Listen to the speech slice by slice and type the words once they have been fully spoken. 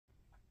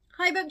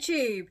Hi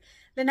BookTube,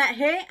 Lynette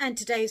here, and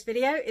today's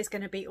video is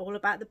going to be all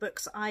about the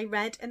books I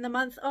read in the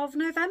month of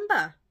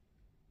November.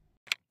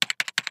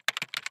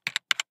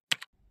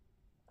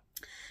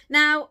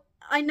 Now,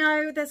 I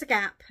know there's a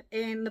gap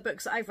in the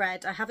books that I've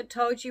read. I haven't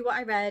told you what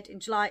I read in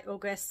July,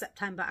 August,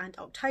 September and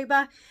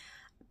October,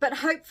 but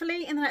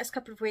hopefully in the next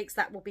couple of weeks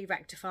that will be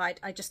rectified.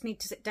 I just need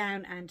to sit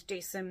down and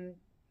do some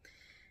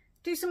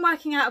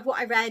working out of what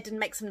I read and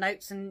make some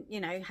notes and,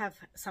 you know, have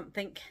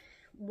something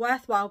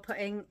worthwhile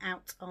putting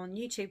out on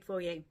YouTube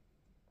for you.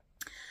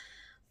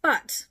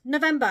 But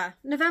November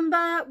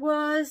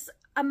was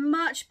a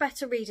much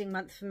better reading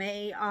month for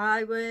me.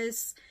 The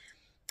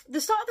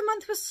start of the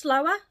month was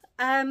slower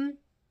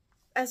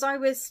as I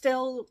was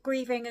still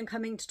grieving and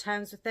coming to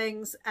terms with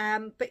things,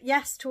 but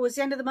yes, towards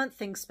the end of the month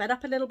things sped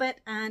up a little bit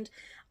and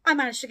I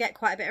managed to get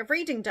quite a bit of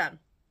reading done.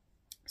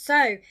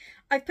 So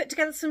I've put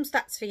together some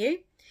stats for you,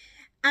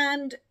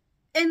 and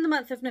in the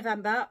month of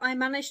November, I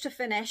managed to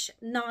finish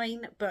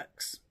 9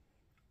 books.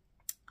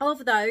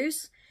 Of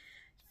those,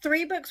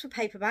 3 books were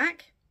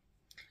paperback,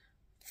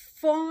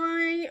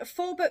 4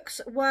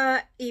 books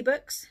were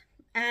ebooks,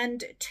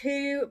 and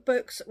 2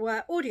 books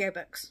were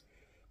audiobooks.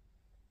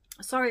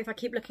 Sorry if I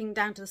keep looking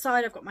down to the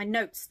side, I've got my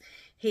notes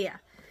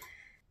here.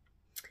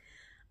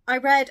 I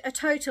read a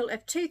total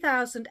of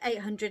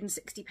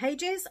 2,860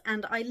 pages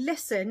and I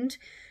listened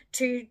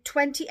to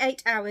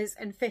 28 hours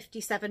and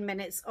 57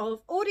 minutes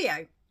of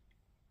audio.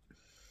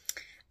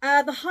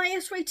 The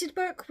highest rated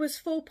book was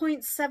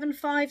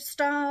 4.75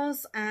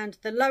 stars and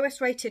the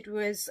lowest rated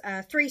was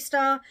 3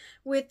 star,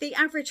 with the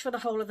average for the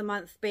whole of the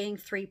month being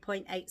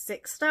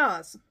 3.86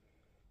 stars.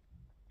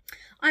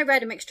 I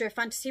read a mixture of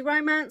fantasy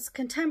romance,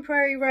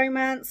 contemporary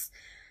romance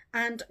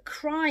and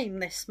crime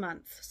this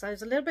month. So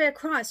there's a little bit of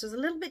crime, so it's a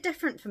little bit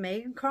different for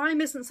me. Crime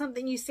isn't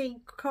something you see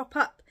crop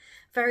up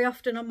very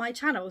often on my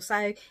channel,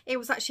 so it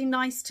was actually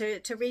nice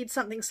to read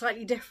something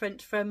slightly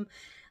different from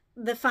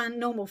the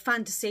normal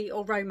fantasy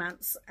or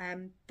romance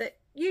that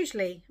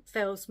usually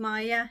fills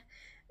my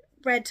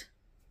read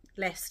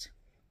list.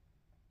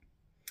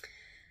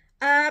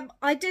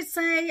 I did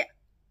say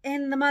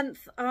in the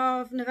month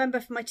of November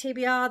for my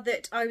TBR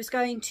that I was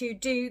going to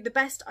do the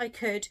best I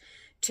could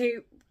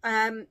to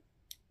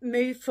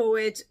move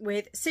forward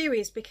with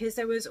series, because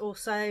there was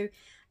also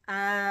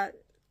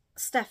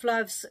Steph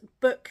Love's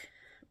book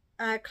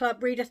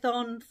club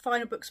readathon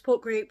final book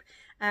support group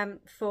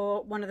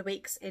for one of the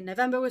weeks in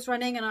November was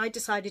running, and I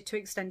decided to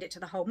extend it to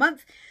the whole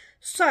month.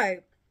 So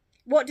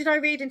what did I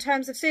read in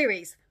terms of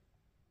series?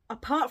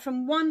 Apart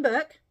from 1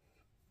 book,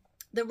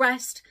 the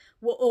rest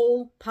were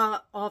all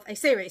part of a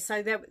series.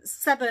 So there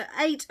were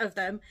 8 of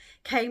them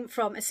came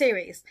from a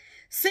series.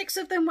 6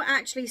 of them were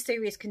actually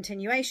series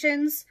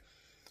continuations.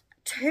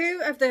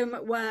 2 of them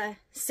were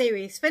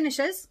series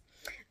finishers,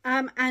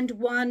 and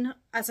 1,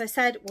 as I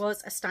said,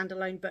 was a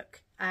standalone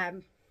book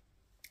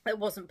that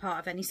wasn't part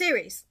of any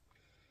series.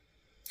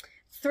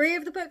 3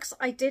 of the books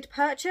I did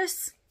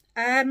purchase,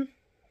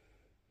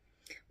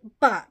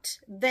 but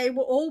they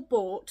were all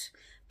bought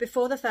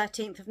before the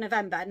 13th of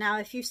November. Now,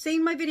 if you've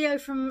seen my video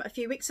from a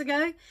few weeks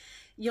ago,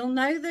 you'll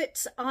know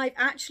that I've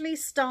actually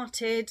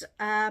started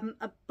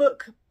a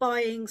book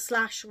buying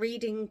 /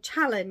 reading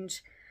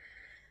challenge.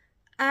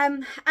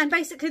 And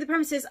basically the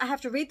premise is I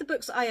have to read the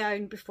books I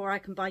own before I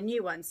can buy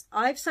new ones.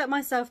 I've set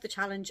myself the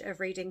challenge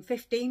of reading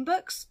 15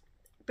 books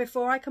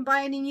before I can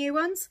buy any new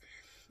ones.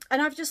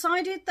 And I've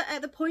decided that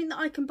at the point that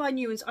I can buy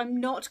new ones, I'm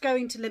not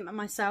going to limit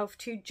myself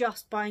to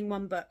just buying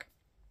 1 book.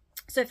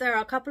 So if there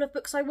are a couple of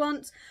books I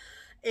want,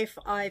 if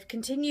I've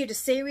continued a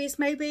series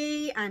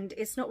maybe and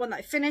it's not one that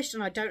I finished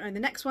and I don't own the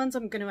next ones,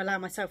 I'm going to allow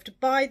myself to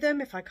buy them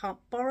if I can't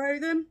borrow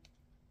them.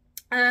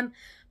 But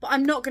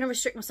I'm not going to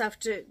restrict myself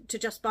to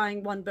just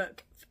buying 1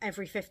 book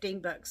every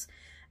 15 books.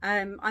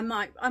 I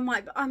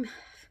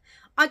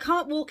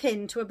can't walk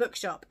into a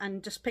bookshop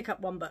and just pick up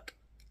 1 book.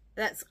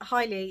 That's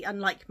highly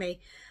unlike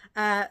me.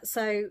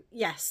 So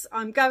yes,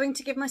 I'm going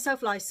to give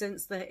myself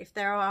license that if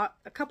there are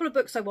a couple of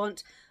books I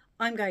want,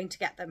 I'm going to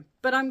get them,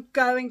 but I'm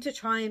going to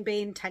try and be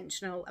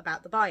intentional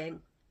about the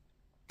buying.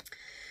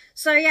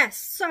 So yes,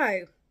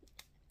 so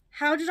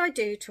how did I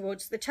do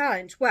towards the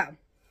challenge? Well,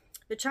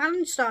 the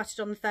challenge started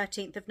on the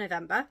 13th of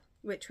November,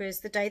 which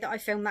was the day that I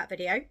filmed that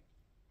video.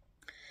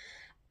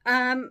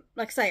 Like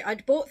I say,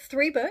 I'd bought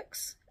 3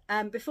 books.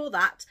 Before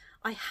that,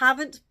 I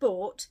haven't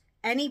bought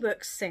any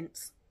books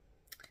since.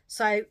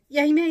 So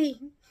yay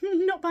me,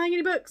 not buying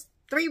any books.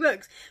 3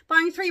 books.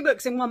 Buying 3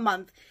 books in 1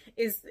 month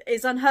is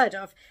unheard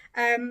of.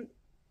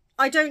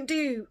 I don't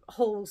do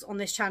hauls on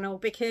this channel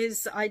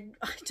because I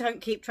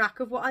don't keep track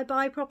of what I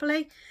buy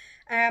properly.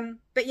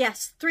 But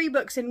yes, 3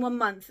 books in 1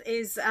 month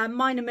is a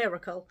minor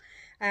miracle.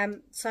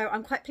 So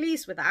I'm quite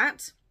pleased with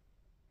that.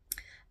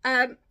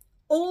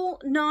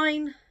 All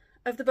 9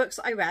 of the books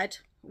that I read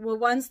were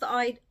ones that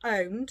I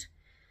owned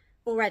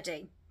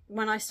already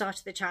when I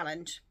started the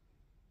challenge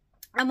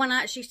and when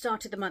I actually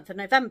started the month of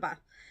November.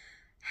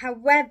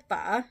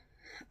 However,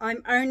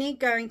 I'm only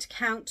going to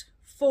count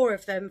 4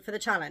 of them for the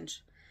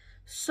challenge.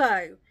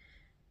 So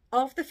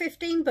of the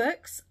 15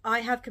 books, I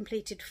have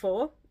completed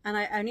 4. and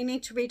I only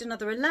need to read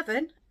another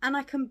 11 and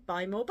I can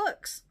buy more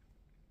books.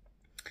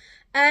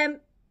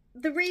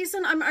 The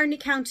reason I'm only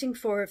counting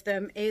 4 of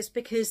them is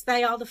because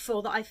they are the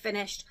 4 that I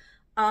finished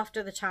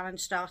after the challenge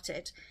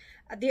started.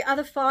 The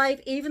other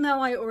 5, even though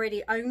I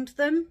already owned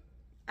them,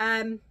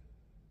 I'm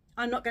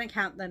not going to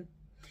count them.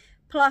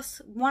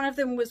 Plus, one of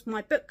them was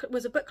a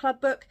book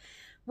club book,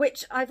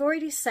 which I've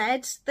already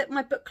said that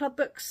my book club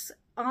books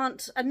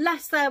aren't,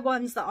 unless they're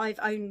ones that I've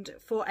owned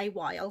for a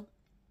while,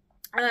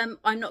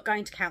 I'm not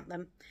going to count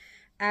them.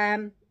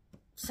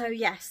 So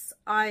yes,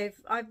 I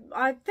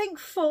think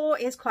 4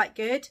 is quite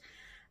good.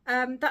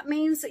 That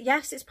means that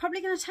yes, it's probably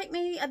going to take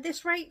me at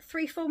this rate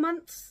 3-4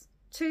 months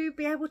to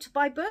be able to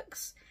buy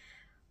books,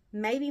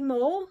 maybe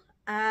more,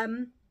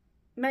 or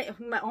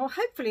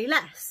hopefully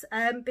less,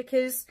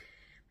 because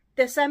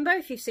December,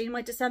 if you've seen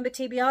my December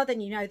TBR, then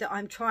you know that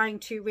I'm trying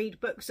to read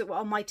books that were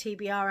on my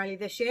TBR early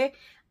this year,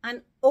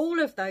 and all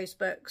of those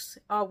books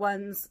are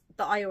ones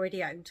that I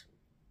already owned.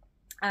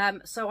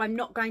 So I'm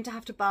not going to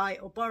have to buy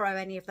or borrow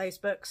any of those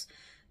books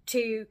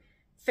to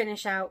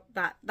finish out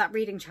that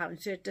reading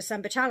challenge, the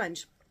December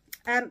challenge.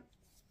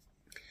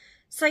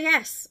 So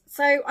yes,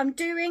 so I'm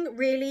doing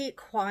really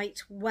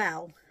quite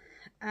well.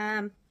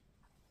 And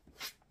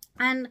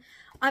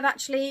I've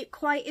actually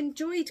quite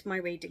enjoyed my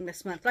reading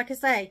this month. Like I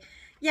say,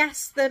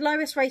 yes, the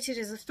lowest rated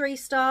is a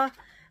 3-star,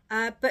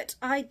 but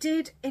I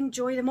did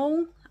enjoy them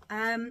all.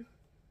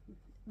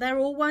 They're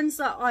all ones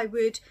that I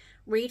would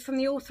read from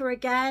the author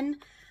again,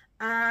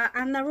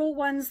 and they're all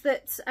ones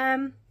that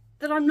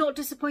that I'm not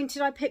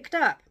disappointed I picked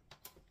up.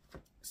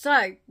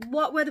 So,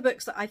 what were the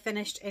books that I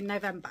finished in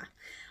November?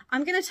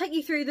 I'm going to take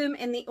you through them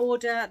in the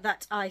order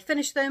that I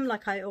finished them,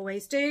 like I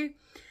always do.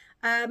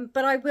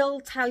 But I will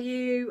tell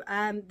you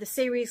the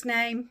series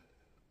name,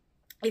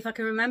 if I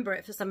can remember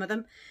it for some of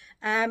them.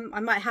 I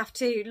might have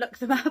to look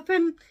them up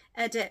and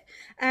edit.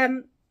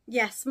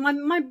 Yes,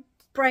 my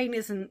brain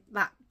isn't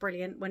that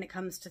brilliant when it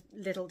comes to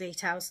little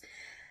details.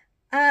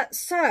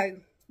 So,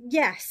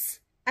 yes,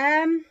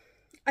 I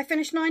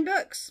finished 9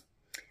 books.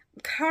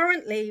 I'm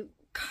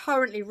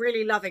currently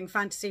really loving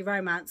fantasy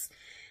romance.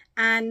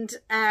 And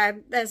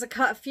there's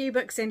a few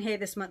books in here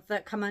this month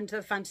that come under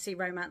the fantasy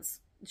romance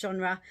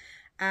genre.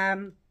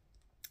 And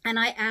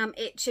I am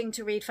itching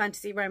to read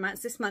fantasy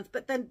romance this month,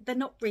 but then they're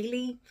not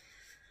really.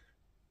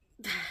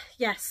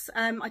 Yes,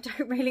 I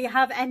don't really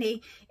have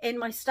any in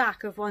my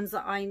stack of ones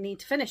that I need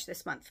to finish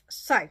this month.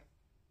 So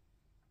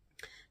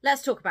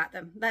let's talk about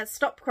them. Let's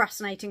stop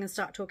procrastinating and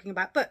start talking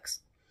about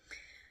books.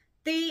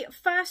 The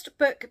first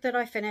book that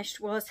I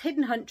finished was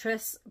Hidden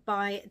Huntress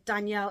by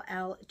Danielle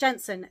L.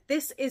 Jensen.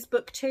 This is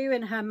book 2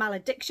 in her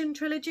Malediction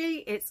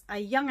trilogy. It's a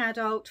young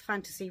adult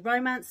fantasy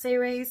romance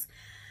series,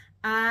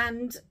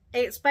 and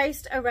it's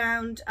based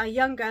around a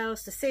young girl,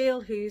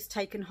 Cecile, who's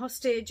taken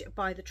hostage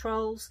by the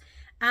trolls,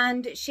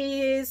 and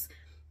she is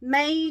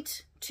made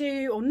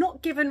to, or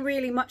not given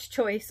really much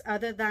choice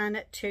other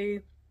than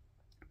to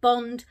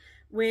bond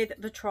with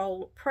the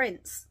troll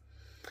prince.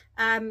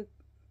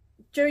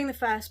 During the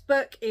first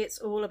book, it's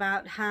all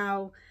about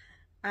how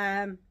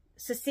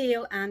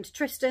Cecile and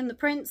Tristan, the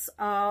prince,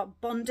 are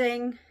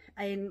bonding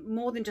in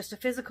more than just a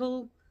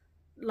physical,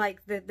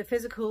 like the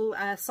physical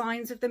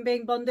signs of them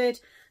being bonded,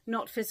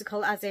 not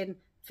physical as in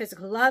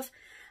physical love.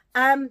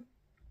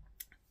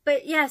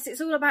 But yes,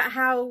 it's all about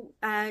how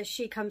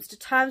she comes to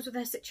terms with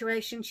her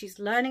situation. She's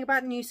learning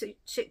about the new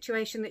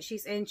situation that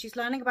she's in. She's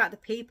learning about the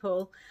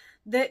people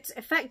that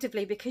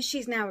effectively, because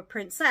she's now a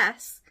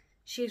princess,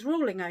 she's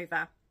ruling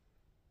over.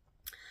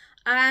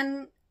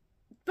 And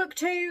book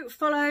 2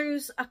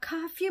 follows a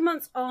few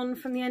months on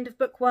from the end of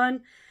book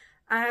 1.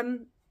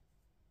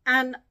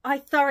 And I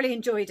thoroughly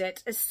enjoyed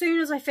it. As soon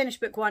as I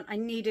finished book 1, I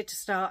needed to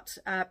start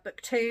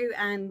book 2.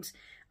 And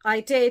I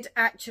did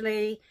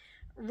actually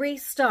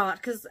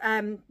restart, because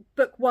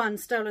book 1,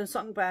 Stolen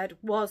Songbird,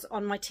 was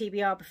on my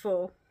TBR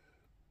before,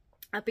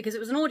 because it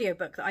was an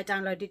audiobook that I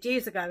downloaded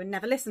years ago and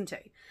never listened to.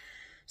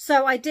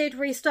 So I did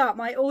restart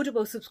my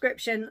Audible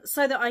subscription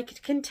so that I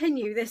could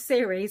continue this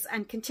series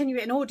and continue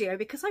it in audio,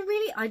 because I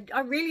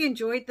really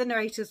enjoyed the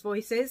narrators'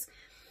 voices.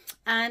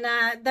 And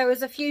there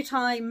was a few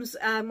times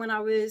when I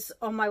was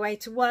on my way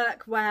to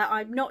work where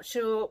I'm not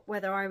sure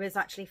whether I was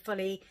actually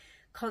fully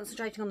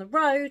concentrating on the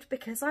road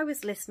because I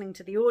was listening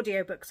to the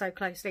audiobook so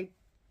closely.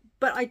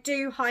 But I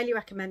do highly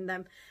recommend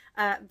them.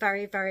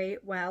 Very, very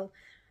well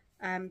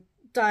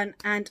done,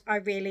 and I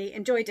really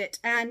enjoyed it.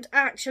 And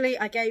actually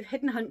I gave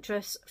Hidden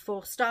Huntress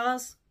 4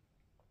 stars.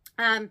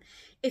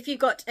 If you've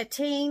got a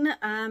teen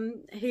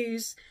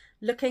who's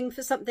looking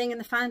for something in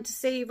the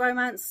fantasy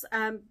romance,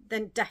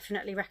 then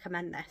definitely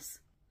recommend this.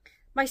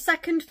 My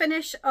second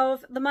finish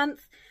of the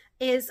month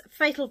is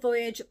Fatal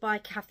Voyage by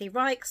Kathy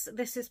Reichs.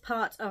 This is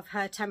part of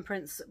her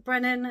Temperance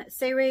Brennan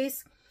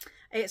series.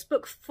 It's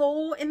book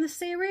 4 in the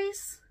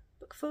series.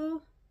 Book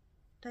 4?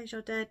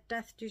 Deja Dead,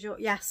 Death du Jour.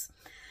 Yes.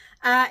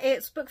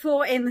 It's book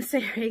 4 in the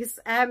series.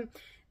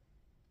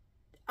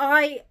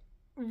 I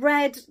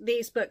read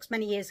these books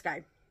many years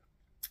ago.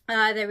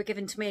 They were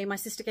given to me. My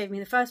sister gave me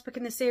the first book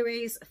in the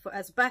series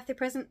as a birthday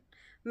present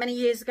many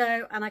years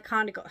ago, and I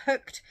kind of got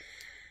hooked.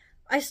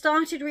 I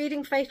started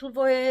reading Fatal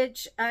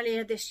Voyage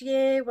earlier this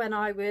year when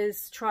I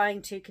was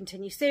trying to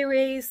continue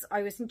series.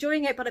 I was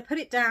enjoying it, but I put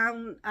it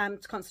down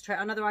to concentrate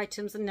on other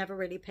items and never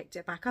really picked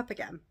it back up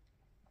again.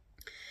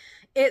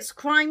 It's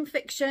crime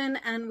fiction,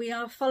 and we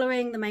are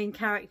following the main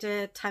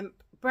character, Temp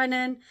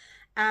Brennan,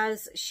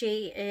 as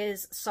she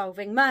is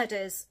solving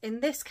murders.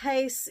 In this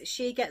case,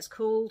 she gets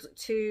called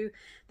to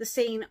the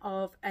scene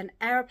of an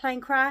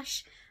aeroplane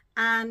crash,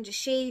 and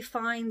she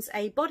finds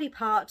a body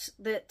part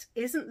that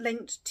isn't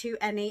linked to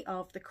any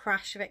of the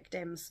crash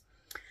victims.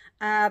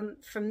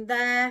 From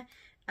there,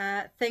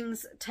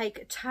 things take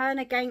a turn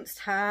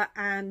against her,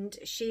 and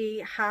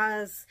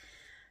there's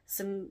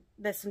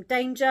some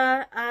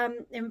danger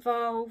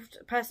involved,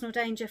 personal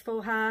danger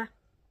for her.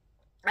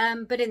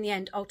 But in the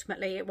end,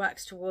 ultimately, it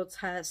works towards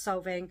her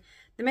solving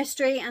the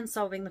mystery and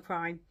solving the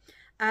crime.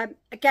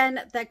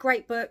 Again, they're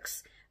great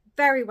books,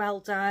 very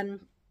well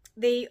done.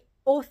 The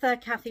author,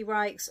 Kathy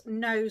Reichs,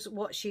 knows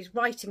what she's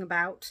writing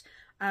about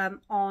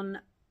on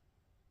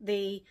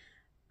the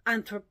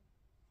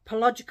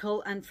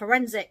anthropological and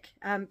forensic,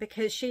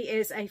 because she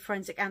is a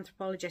forensic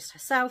anthropologist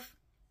herself.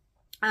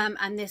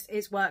 And this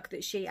is work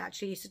that she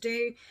actually used to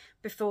do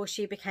before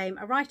she became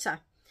a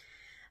writer.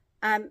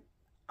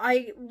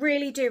 I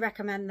really do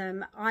recommend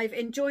them. I've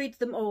enjoyed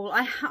them all.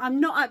 I'm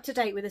not up to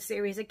date with the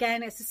series.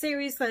 Again, it's a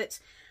series that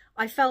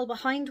I fell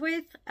behind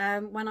with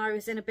when I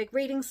was in a big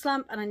reading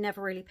slump, and I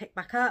never really picked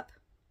back up.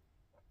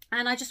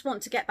 And I just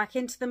want to get back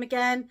into them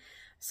again.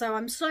 So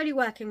I'm slowly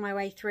working my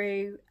way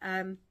through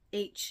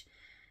each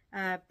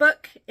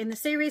book in the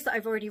series that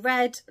I've already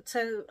read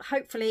to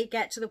hopefully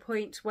get to the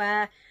point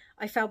where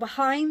I fell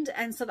behind,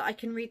 and so that I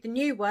can read the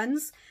new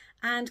ones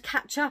and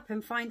catch up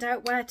and find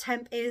out where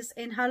Temp is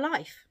in her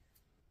life.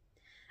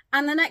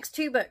 And the next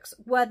two books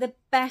were the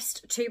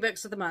best two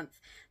books of the month.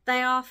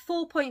 They are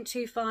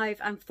 4.25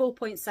 and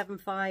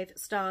 4.75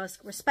 stars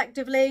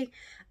respectively.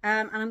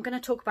 And I'm going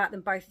to talk about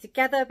them both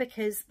together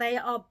because they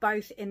are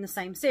both in the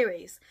same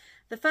series.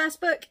 The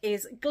first book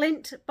is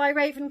Glint by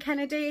Raven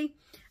Kennedy,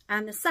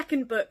 and the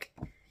second book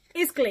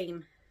is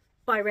Gleam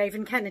by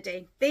Raven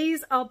Kennedy.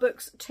 These are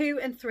books 2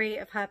 and 3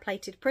 of her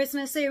Plated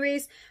Prisoner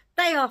series.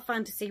 They are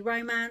fantasy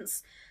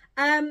romance.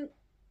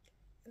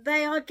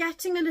 They are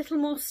getting a little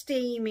more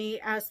steamy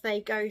as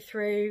they go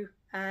through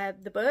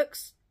the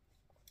books.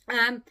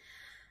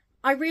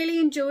 I really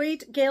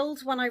enjoyed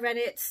Guild when I read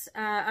it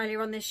earlier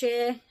on this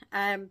year.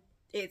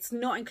 It's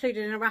not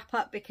included in a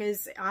wrap-up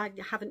because I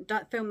haven't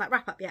filmed that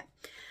wrap-up yet.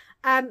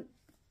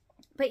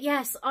 But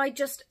yes,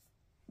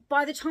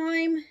 by the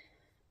time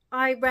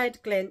I read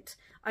Glint,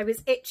 I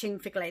was itching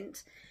for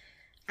Glint,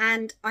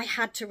 and I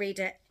had to read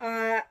it.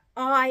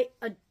 I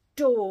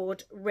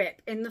adored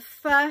Rip. In the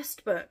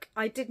first book,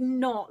 I did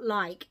not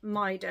like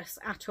Midas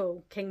at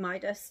all, King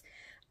Midas.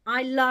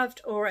 I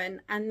loved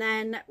Oren, and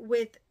then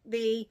with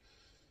the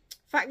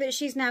fact that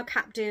she's now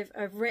captive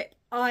of Rip,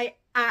 I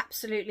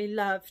absolutely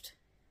loved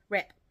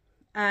Rip,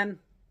 and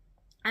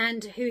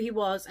who he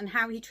was and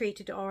how he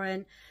treated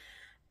Oren.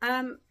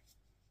 And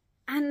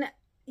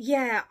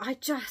yeah, I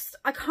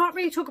can't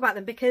really talk about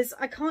them because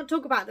I can't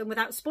talk about them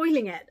without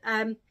spoiling it.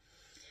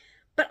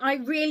 But I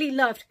really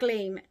loved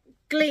Gleam.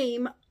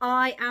 Gleam,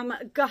 I am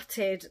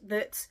gutted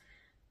that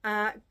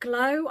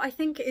Glow, I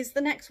think, is the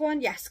next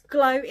one. Yes,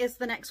 Glow is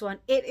the next one.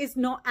 It is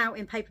not out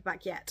in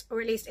paperback yet, or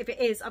at least if it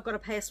is, I've got to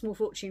pay a small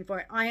fortune for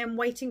it. I am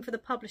waiting for the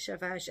publisher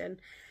version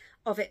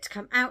of it to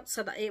come out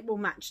so that it will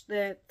match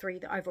the 3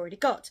 that I've already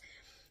got.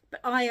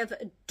 But I have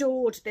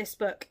adored this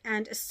book,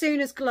 and as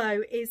soon as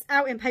Glow is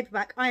out in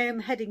paperback, I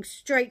am heading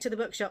straight to the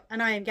bookshop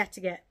and I am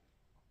getting it.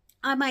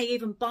 I may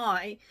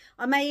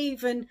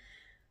even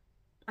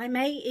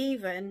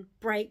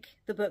break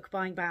the book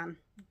buying ban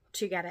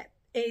to get it.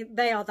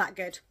 They are that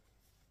good.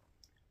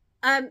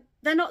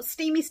 They're not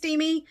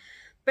steamy,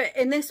 but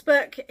in this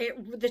book,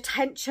 the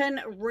tension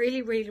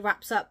really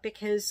wraps up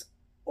because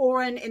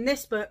Oren, in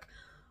this book,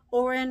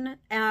 Oren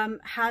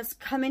has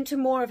come into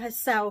more of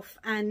herself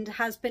and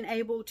has been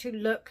able to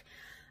look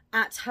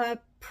at her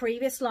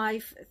previous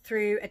life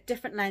through a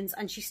different lens,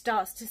 and she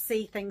starts to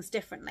see things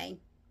differently.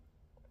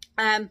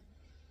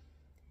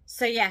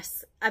 So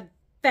yes, a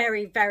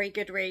very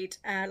good read.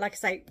 Like I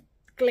say,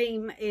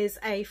 Gleam is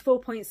a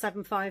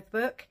 4.75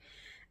 book.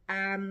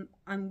 I'm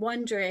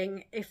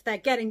wondering if they're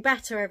getting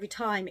better every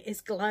time.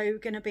 Is Glow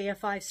going to be a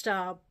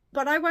 5-star?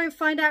 But I won't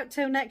find out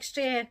till next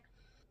year.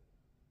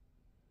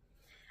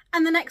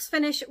 And the next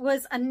finish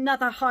was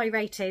another high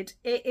rated.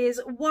 It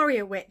is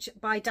Warrior Witch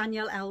by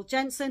Danielle L.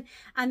 Jensen,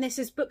 and this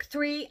is book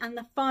 3 and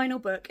the final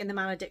book in the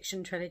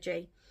Malediction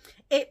trilogy.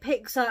 It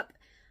picks up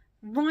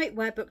right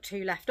where book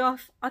 2 left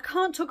off. I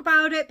can't talk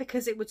about it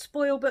because it would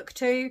spoil book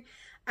 2,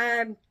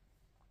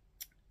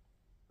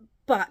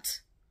 but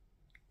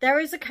there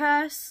is a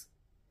curse.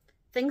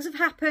 Things have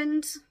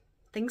happened.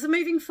 Things are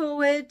moving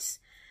forward.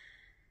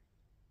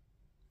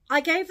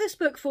 I gave this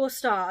book 4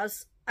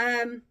 stars.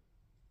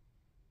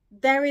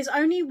 There is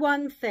only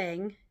one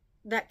thing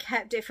that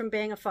kept it from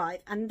being a 5,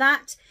 and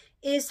that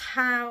is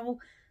how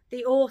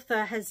the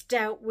author has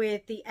dealt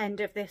with the end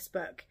of this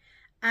book.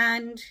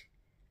 And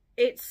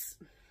it's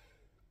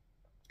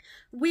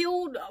we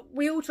all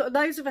talk,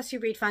 those of us who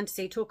read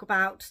fantasy talk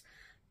about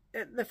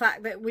the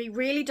fact that we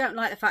really don't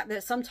like the fact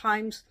that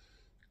sometimes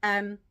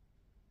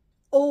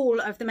all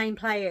of the main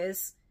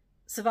players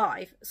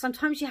survive.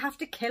 Sometimes you have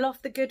to kill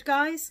off the good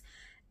guys.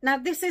 Now,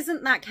 this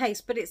isn't that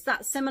case, but it's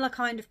that similar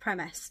kind of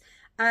premise.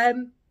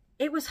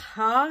 It was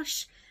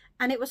harsh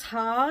and it was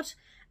hard,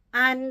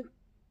 and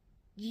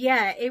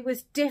yeah, it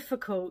was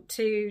difficult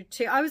to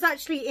I was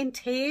actually in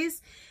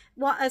tears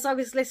as I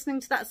was listening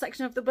to that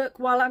section of the book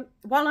while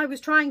I was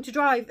trying to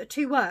drive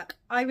to work.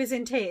 I was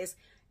in tears.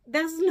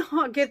 That's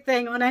not a good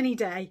thing on any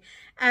day.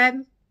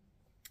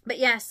 But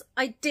yes,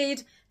 I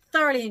did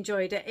thoroughly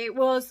enjoyed it. It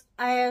was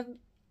a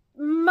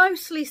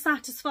mostly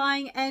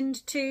satisfying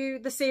end to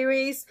the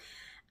series.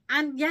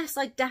 And yes,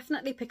 I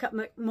definitely pick up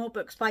more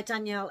books by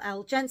Danielle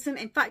L. Jensen.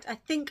 In fact, I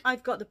think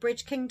I've got The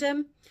Bridge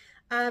Kingdom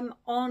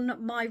on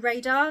my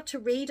radar to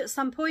read at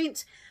some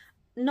point.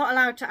 Not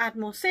allowed to add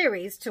more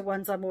series to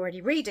ones I'm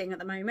already reading at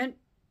the moment,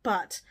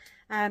 but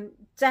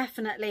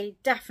definitely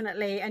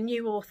a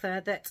new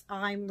author that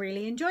I'm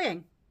really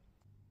enjoying.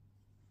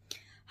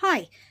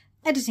 Hi,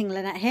 Editing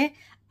Lynette here.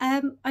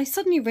 I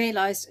suddenly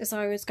realised as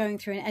I was going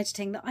through and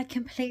editing that I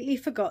completely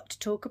forgot to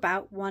talk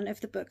about one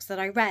of the books that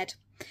I read.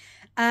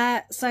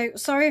 So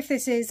sorry if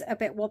this is a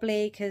bit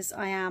wobbly because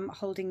I am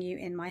holding you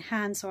in my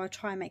hand, so I'll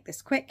try and make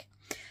this quick.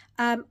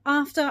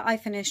 After I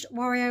finished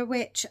Warrior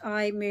Witch,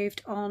 I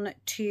moved on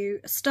to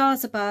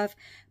Stars Above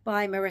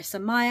by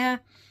Marissa Meyer.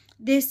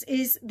 This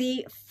is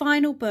the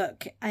final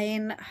book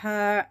in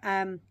her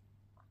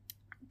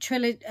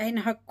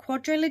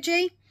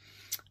quadrilogy.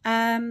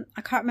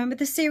 I can't remember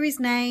the series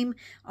name.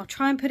 I'll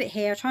try and put it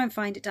here. I'll try and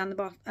find it down the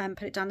bottom,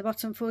 put it down the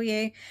bottom for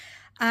you.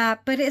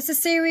 But it's a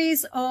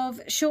series of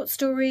short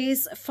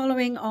stories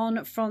following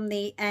on from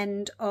the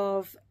end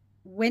of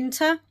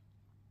Winter,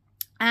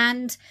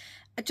 and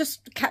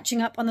just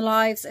catching up on the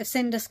lives of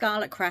Cinder,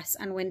 Scarlet, Cress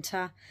and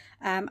Winter,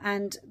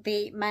 and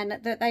the men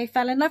that they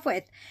fell in love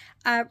with.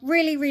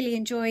 Really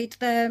enjoyed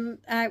them.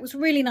 It was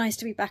really nice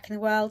to be back in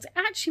the world. It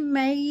actually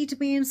made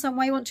me in some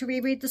way want to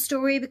reread the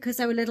story, because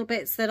there were little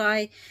bits that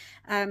I'd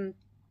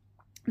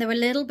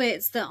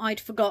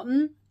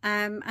forgotten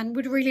and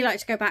would really like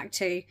to go back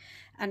to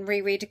and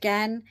reread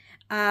again.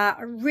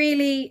 I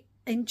really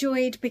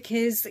enjoyed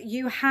because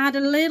you had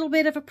a little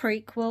bit of a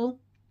prequel,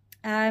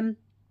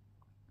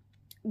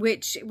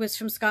 which was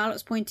from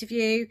Scarlet's point of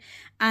view,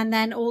 and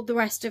then all the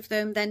rest of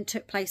them then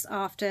took place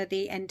after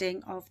the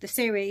ending of the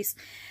series.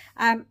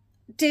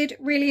 Did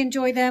really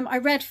enjoy them. I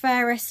read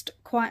Fairest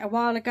quite a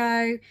while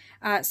ago,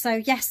 so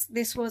yes,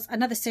 this was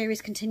another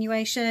series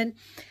continuation.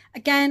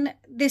 Again,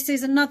 this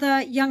is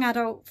another young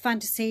adult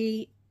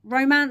fantasy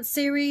romance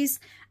series,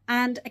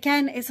 and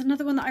again, it's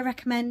another one that I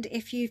recommend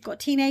if you've got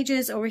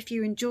teenagers or if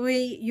you enjoy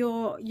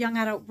your young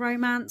adult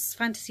romance,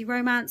 fantasy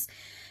romance.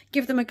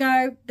 Give them a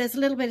go. There's a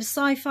little bit of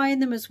sci-fi in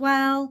them as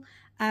well,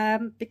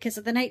 because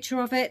of the nature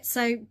of it.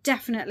 So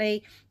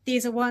definitely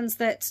these are ones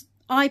that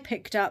I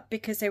picked up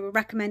because they were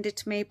recommended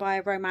to me by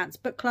a romance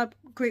book club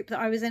group that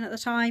I was in at the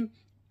time.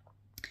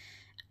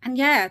 And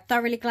yeah,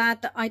 thoroughly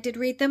glad that I did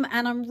read them,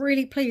 and I'm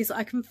really pleased that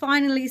I can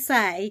finally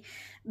say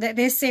that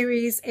this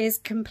series is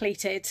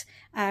completed,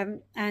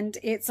 and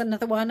it's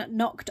another one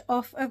knocked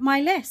off of my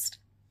list.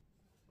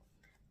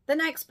 The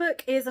next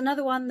book is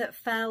another one that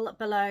fell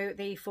below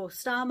the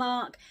 4-star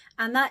mark,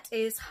 and that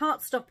is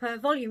Heartstopper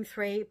Volume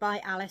 3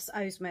 by Alice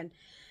Oseman.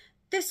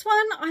 This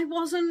one I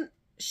wasn't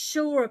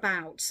sure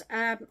about.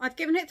 I've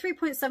given it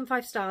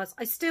 3.75 stars.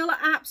 I still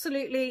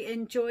absolutely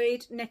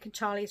enjoyed Nick and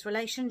Charlie's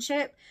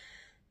relationship.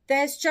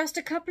 There's just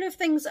a couple of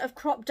things that have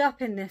cropped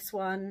up in this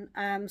one.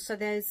 So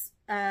there's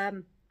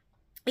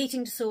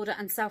eating disorder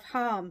and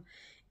self-harm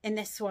in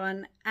this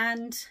one,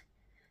 and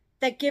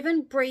they're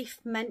given brief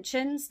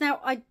mentions. Now,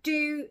 I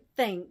do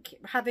think,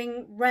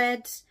 having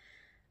read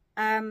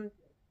a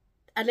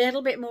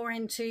little bit more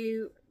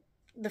into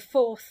the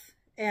 4th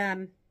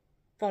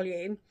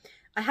volume,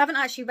 I haven't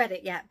actually read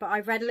it yet, but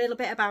I've read a little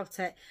bit about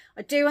it.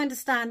 I do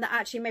understand that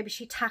actually maybe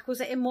she tackles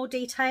it in more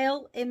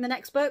detail in the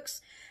next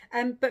books.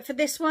 But for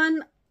this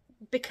one,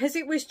 because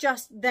it was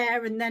just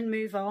there and then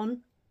move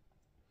on,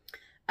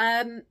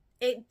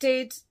 it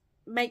did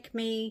make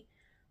me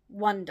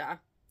wonder.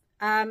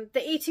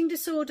 The eating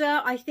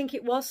disorder, I think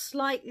it was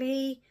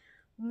slightly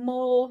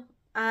more,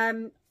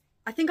 I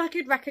think I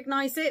could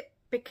recognise it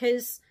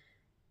because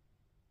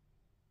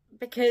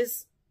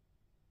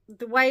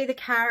the way the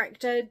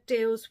character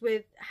deals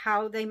with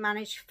how they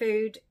manage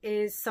food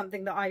is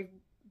something that I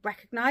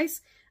recognise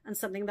and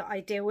something that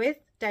I deal with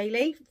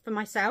daily for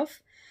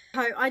myself.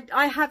 So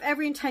I have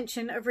every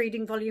intention of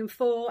reading Volume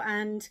 4,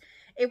 and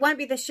it won't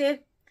be this year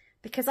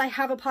because I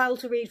have a pile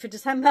to read for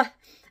December.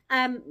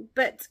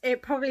 But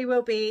it probably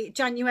will be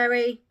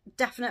January,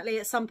 definitely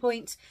at some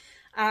point.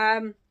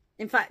 In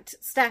fact,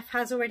 Steph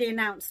has already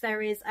announced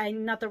there is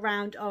another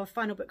round of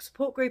Final Book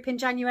Support Group in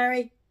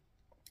January.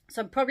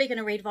 So I'm probably going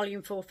to read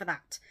Volume 4 for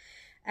that.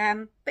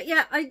 But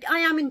yeah, I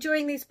am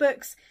enjoying these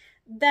books.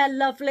 They're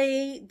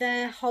lovely.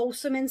 They're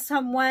wholesome in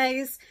some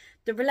ways.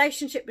 The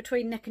relationship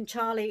between Nick and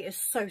Charlie is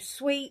so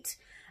sweet.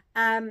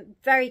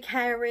 very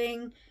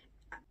caring.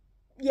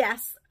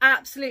 Yes,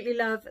 absolutely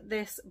love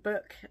this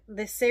book,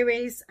 this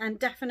series, and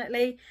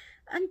definitely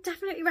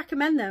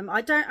recommend them.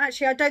 I don't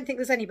think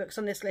there's any books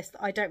on this list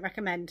that I don't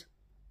recommend,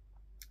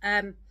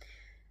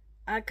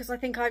 because I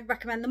think I'd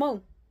recommend them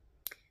all.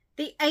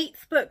 The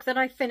 8th book that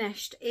I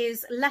finished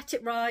is Let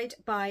It Ride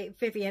by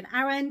Vivian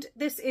Arend.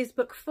 This is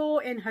book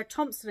 4 in her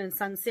Thompson and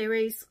Son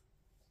series,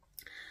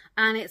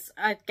 and it's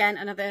again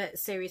another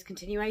series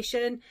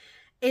continuation.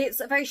 It's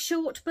a very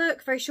short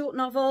book, very short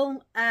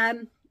novel,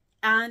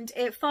 and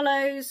it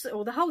follows,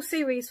 or the whole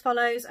series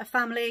follows, a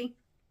family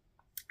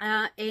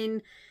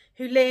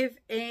who live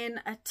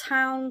in a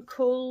town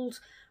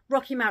called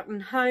Rocky Mountain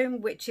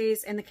Home, which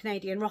is in the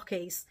Canadian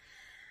Rockies.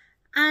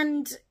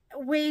 And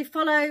we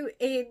follow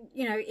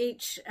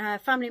each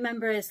family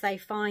member as they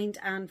find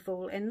and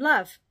fall in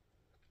love.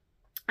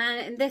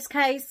 And in this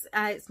case,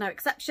 it's no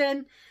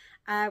exception.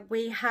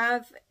 We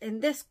have,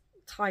 in this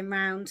time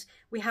round,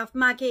 we have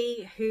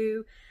Maggie,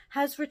 who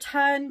has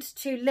returned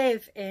to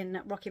live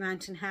in Rocky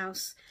Mountain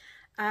House.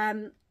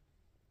 And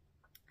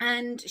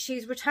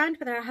she's returned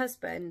with her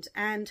husband,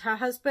 and her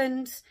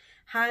husband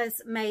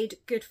has made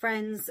good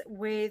friends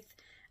with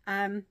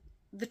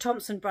the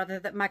Thompson brother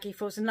that Maggie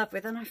falls in love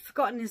with, and I've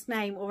forgotten his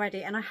name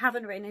already, and I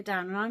haven't written it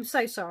down, and I'm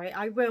so sorry.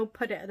 I will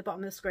put it at the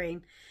bottom of the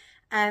screen.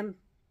 And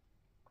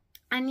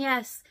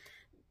yes,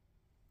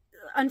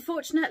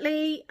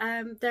 unfortunately,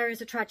 there is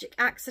a tragic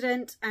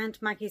accident,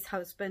 and Maggie's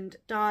husband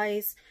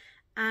dies,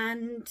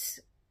 and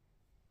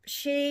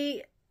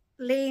she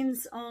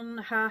leans on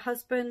her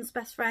husband's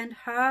best friend,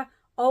 her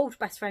old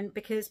best friend,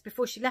 because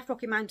before she left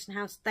Rocky Mountain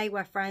House, they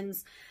were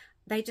friends.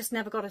 They just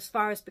never got as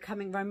far as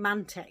becoming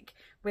romantic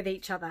with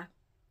each other.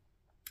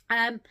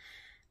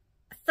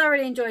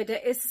 Thoroughly enjoyed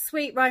it. It's a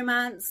sweet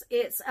romance.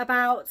 It's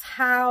about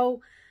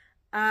how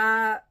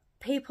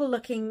people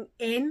looking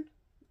in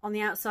on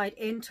the outside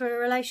into a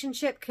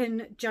relationship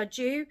can judge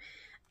you.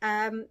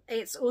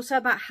 It's also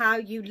about how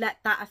you let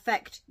that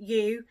affect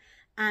you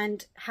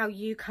and how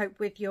you cope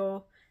with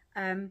your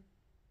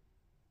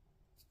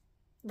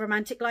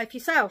romantic life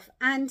yourself.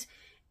 And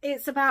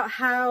it's about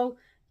how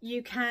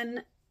you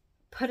can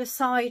put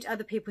aside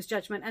other people's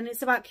judgment, and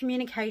it's about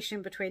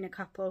communication between a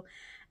couple.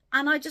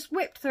 And I just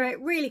whipped through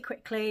it really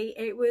quickly.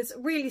 It was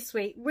really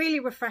sweet, really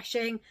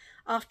refreshing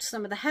after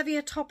some of the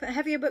heavier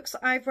books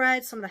that I've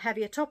read, some of the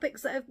heavier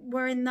topics that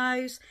were in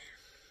those.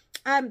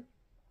 And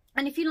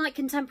if you like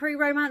contemporary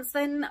romance,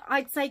 then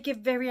I'd say give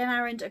Vivian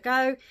Arend a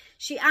go.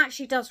 She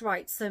actually does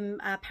write some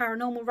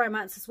paranormal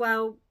romance as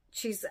well.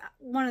 She's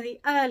one of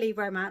the early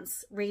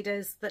romance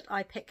readers that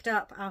I picked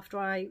up after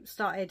I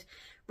started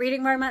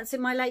reading romance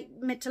in my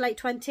mid to late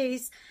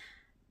 20s.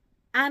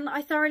 And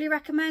I thoroughly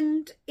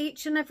recommend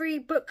each and every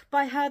book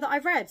by her that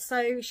I've read.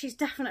 So she's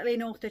definitely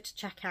an author to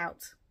check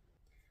out.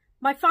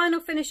 My final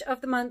finish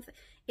of the month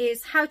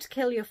is How to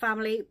Kill Your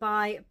Family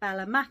by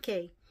Bella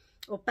Mackie.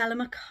 Or Bella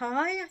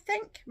Mackay, I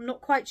think. I'm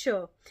not quite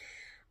sure.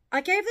 I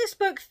gave this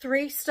book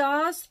 3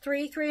 stars,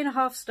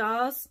 3.5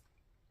 stars.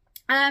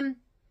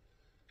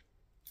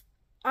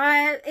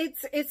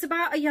 It's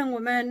about a young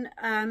woman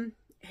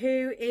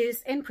who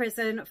is in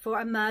prison for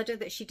a murder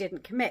that she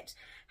didn't commit.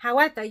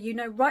 However, you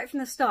know right from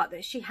the start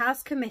that she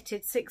has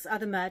committed 6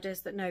 other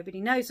murders that nobody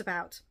knows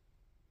about.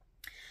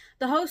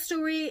 The whole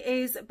story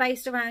is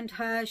based around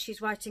her.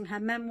 She's writing her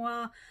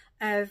memoir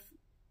of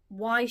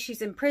why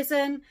she's in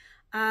prison,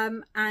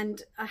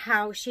 and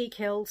how she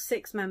killed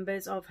 6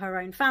 members of her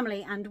own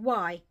family and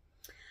why.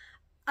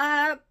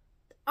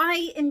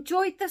 I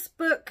enjoyed this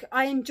book.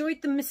 I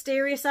enjoyed the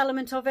mysterious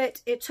element of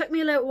it. It took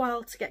me a little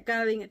while to get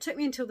going. It took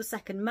me until the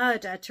second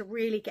murder to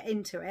really get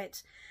into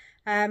it,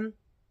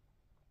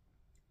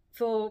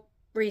 for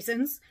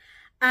reasons.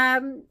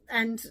 And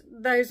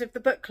those of the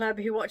book club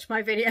who watch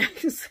my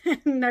videos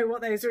know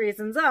what those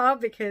reasons are,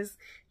 because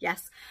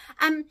yes.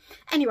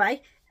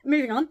 Anyway,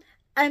 moving on.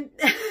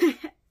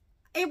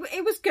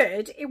 It was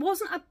good. It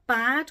wasn't a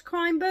bad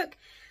crime book.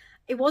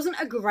 It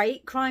wasn't a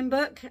great crime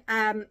book.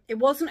 It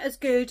wasn't as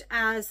good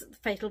as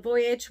Fatal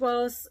Voyage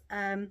was.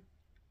 And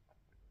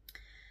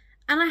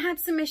I had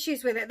some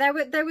issues with it.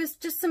 There was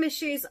just some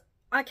issues.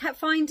 I kept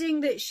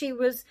finding that she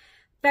was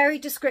very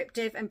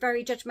descriptive and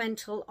very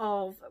judgmental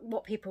of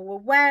what people were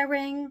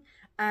wearing,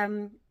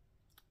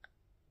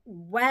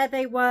 where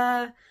they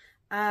were,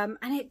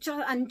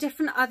 and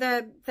different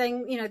other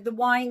things, you know, the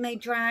wine they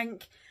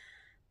drank.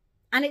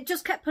 And it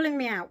just kept pulling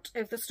me out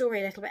of the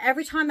story a little bit.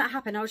 Every time that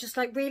happened, I was just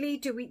like,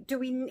 really,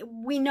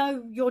 we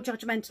know you're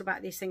judgmental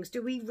about these things.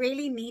 Do we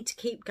really need to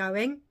keep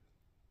going?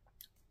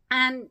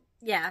 And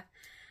yeah,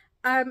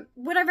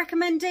 would I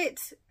recommend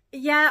it?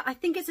 Yeah, I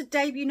think it's a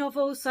debut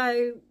novel,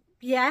 so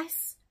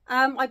yes.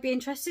 I'd be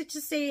interested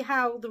to see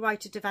how the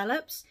writer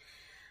develops.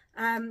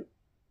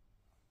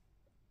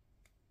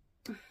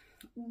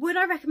 Would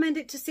I recommend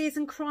it to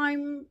seasoned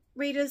crime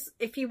readers?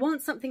 If you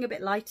want something a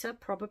bit lighter,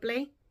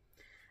 probably.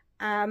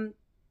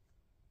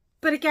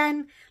 But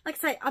again, like I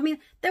say, I mean,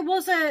 there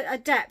was a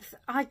depth.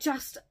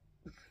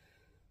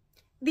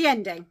 The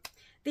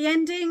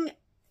ending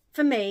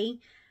for me,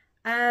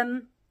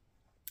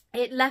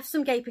 it left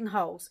some gaping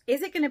holes.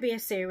 Is it going to be a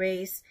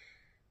series?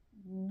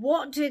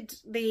 What did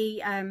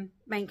the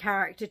main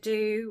character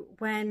do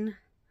when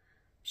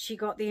she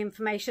got the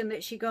information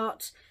that she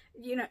got?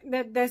 You know,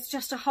 there's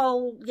just a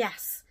whole,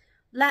 yes,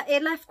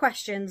 it left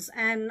questions,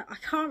 and I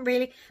can't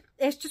really,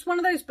 it's just one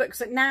of those books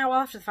that now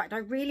after the fact I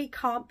really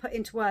can't put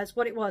into words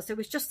what it was. There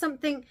was just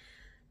something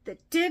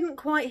that didn't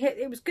quite hit,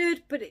 it was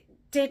good, but it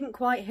didn't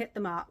quite hit the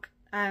mark.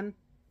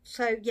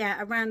 So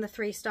yeah, around the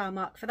 3-star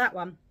mark for that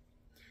one.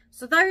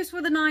 So those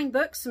were the 9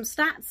 books, some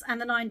stats, and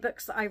the 9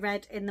 books that I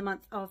read in the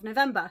month of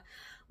November.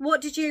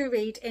 What did you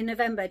read in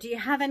November? Do you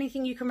have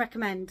anything you can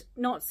recommend?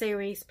 Not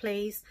series,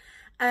 please.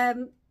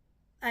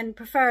 And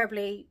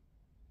preferably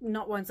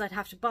not ones I'd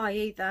have to buy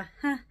either.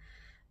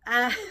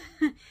 I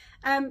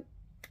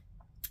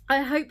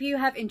hope you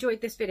have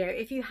enjoyed this video.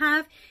 If you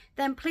have,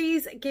 then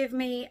please give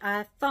me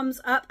a thumbs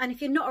up. And if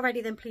you're not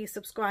already, then please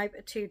subscribe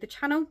to the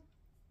channel.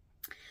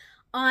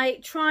 I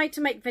try to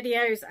make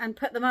videos and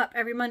put them up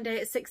every Monday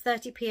at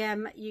 6:30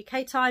 p.m.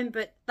 UK time,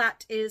 but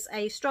that is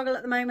a struggle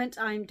at the moment.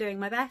 I'm doing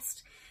my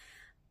best.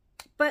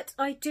 But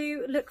I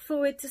do look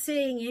forward to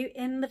seeing you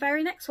in the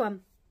very next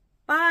one.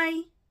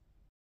 Bye!